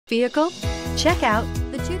vehicle? Check out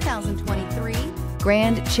the 2023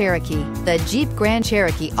 Grand Cherokee. The Jeep Grand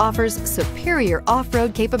Cherokee offers superior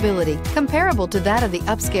off-road capability comparable to that of the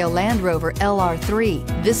upscale Land Rover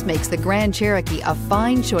LR3. This makes the Grand Cherokee a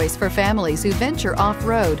fine choice for families who venture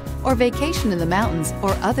off-road or vacation in the mountains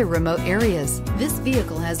or other remote areas. This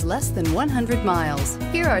vehicle has less than 100 miles.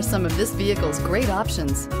 Here are some of this vehicle's great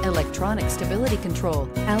options: electronic stability control,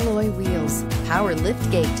 alloy wheels, power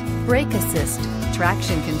liftgate, brake assist,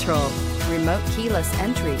 traction control, remote keyless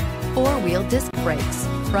entry, four-wheel disc brakes,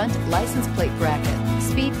 front license plate bracket,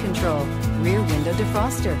 speed control, rear window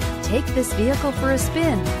defroster. Take this vehicle for a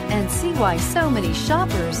spin and see why so many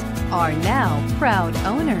shoppers are now proud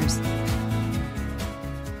owners.